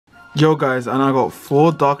Yo guys, and I got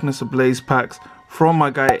 4 Darkness Ablaze packs from my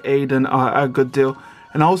guy Aiden at a good deal,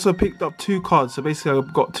 and I also picked up 2 cards. So basically I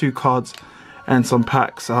got 2 cards and some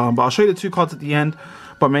packs, but I'll show you the 2 cards at the end,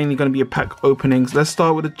 but mainly going to be a pack openings. Let's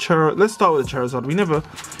start with a Charizard.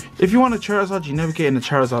 If you want a Charizard, you never get in a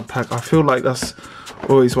Charizard pack. I feel like that's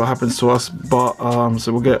always what happens to us, but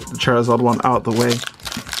so we'll get the Charizard one out the way.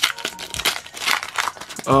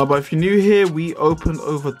 But if you're new here, we opened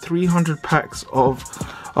over 300 packs of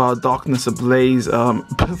Darkness Ablaze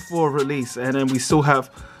before release, and then we still have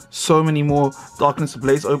so many more Darkness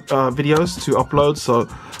Ablaze videos to upload. So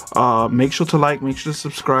make sure to like, make sure to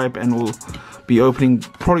subscribe, and we'll be opening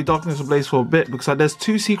probably Darkness Ablaze for a bit, because there's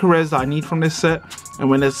 2 secret rares that I need from this set, and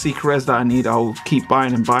when there's secret rares that I need, I'll keep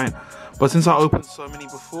buying and buying. But since I opened so many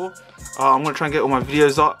before, I'm gonna try and get all my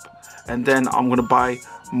videos up, and then I'm gonna buy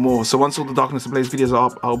more. So once all the Darkness Ablaze videos are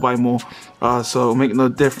up, I'll buy more, so it'll make no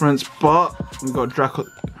difference. But we got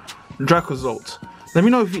Dracozolt. Let me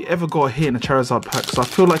know if you ever got a hit in a Charizard pack, so I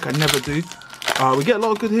feel like I never do. We get a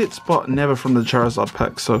lot of good hits, but never from the Charizard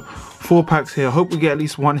pack. So 4 packs here. I hope we get at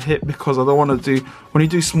least 1 hit, because I don't want to do, when you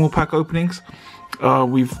do small pack openings,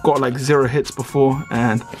 we've got like 0 hits before,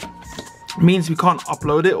 and means we can't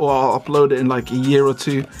upload it, or I'll upload it in like a year or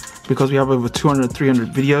 2, because we have over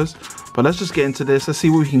 200-300 videos. But let's just get into this. Let's see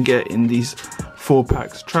what we can get in these 4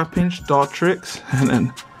 packs. Trapinch, Dartrix, and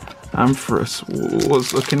then Ampharos.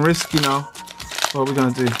 Was looking risky now. What are we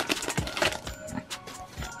gonna do?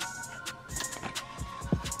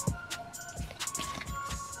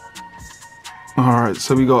 Alright,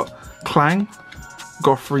 so we got Clang,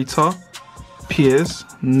 Gothorita, Piers,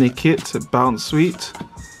 Nickit, Bounce Sweet,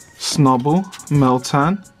 Snubble,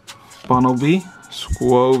 Meltan, Bunnelby,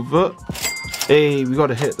 Squover. Hey, we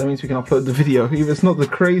got a hit. That means we can upload the video. Even it's not the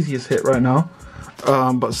craziest hit right now,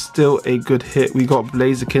 but still a good hit. We got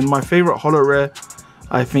Blaziken, my favorite holo rare,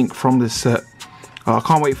 I think, from this set. I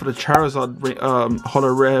can't wait for the Charizard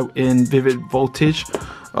holo rare in Vivid Voltage.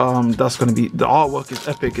 That's going to be, the artwork is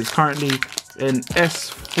epic. It's currently in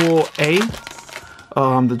S4A,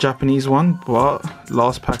 the Japanese one, but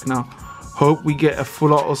last pack now. Hope we get a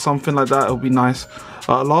full art or something like that. It'll be nice.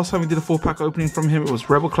 Last time we did a 4-pack opening from him, it was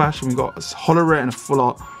Rebel Clash, and we got a holo rare and a full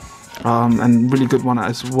art, and really good one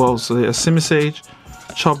as well. So there's Simisage,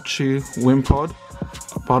 Chubchoo, Wimpod,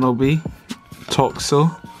 Bunnelby,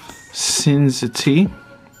 Toxel, Sinzity.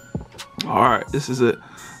 Alright, this is it.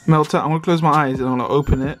 Melta. I'm gonna close my eyes and I'm gonna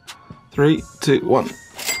open it. 3, 2, 1.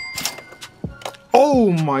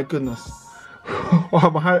 Oh my goodness.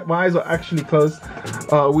 my eyes are actually closed.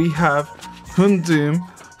 We have Houndoom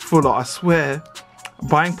full art. I swear,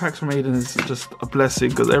 buying packs from Aiden is just a blessing,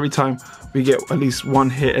 because every time we get at least 1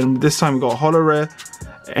 hit, and this time we got a holo rare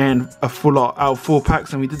and a full art out of 4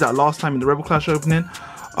 packs, and we did that last time in the Rebel Clash opening.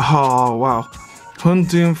 Oh wow,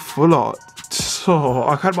 Houndoom full art. So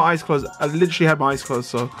I had my eyes closed. I literally had my eyes closed.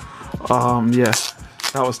 So yeah,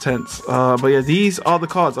 that was tense. But yeah, these are the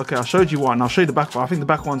cards. Okay, I showed you one. I'll show you the back one. I think the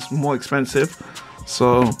back one's more expensive.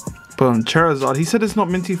 So, boom, Charizard. He said it's not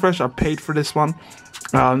minty fresh. I paid for this one.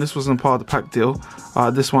 This wasn't part of the pack deal.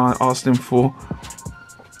 This one I asked him for.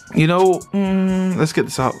 You know, let's get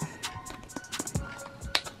this out.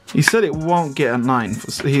 He said it won't get a 9.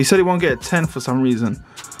 He said it won't get a 10 for some reason.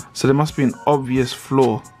 So there must be an obvious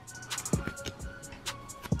flaw.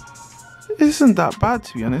 It isn't that bad,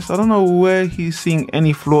 to be honest. I don't know where he's seeing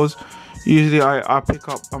any flaws. Usually I pick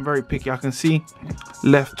up, I'm very picky. I can see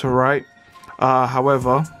left to right.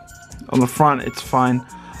 However, on the front it's fine.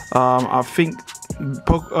 I think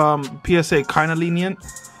PSA kind of lenient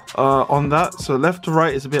on that. So left to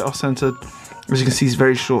right is a bit off-centered. As you can see, it's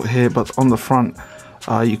very short here, but on the front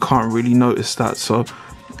you can't really notice that. So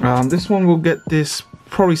this one will get this,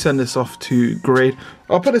 probably send this off to grade.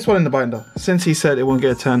 I'll put this one in the binder. Since he said it won't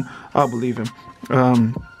get a 10, I'll believe him.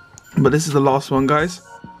 But this is the last one, guys.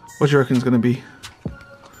 What do you reckon it's going to be?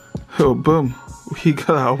 Oh, boom.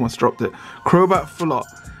 I almost dropped it. Crobat full art.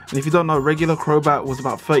 And if you don't know, regular Crobat was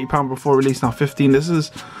about £30 before release, now 15. This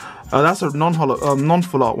is, that's a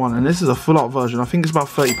non-full art one, and this is a full art version. I think it's about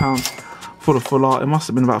 £30 for the full art. It must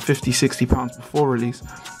have been about £50-60 before release,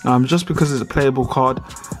 just because it's a playable card.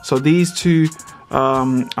 So these 2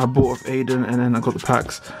 I bought of Aiden, and then I got the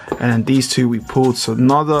packs, and these 2 we pulled. So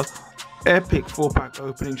another epic 4-pack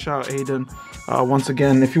opening. Shout out Aiden once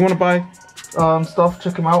again. If you want to buy stuff,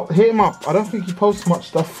 check him out, hit him up. I don't think he posts much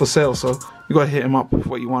stuff for sale, so you gotta hit him up with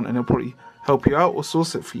what you want, and he'll probably help you out or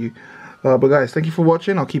source it for you. But guys, thank you for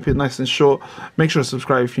watching. I'll keep it nice and short. Make sure to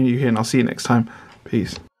subscribe if you're new here, and I'll see you next time.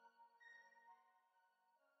 Peace.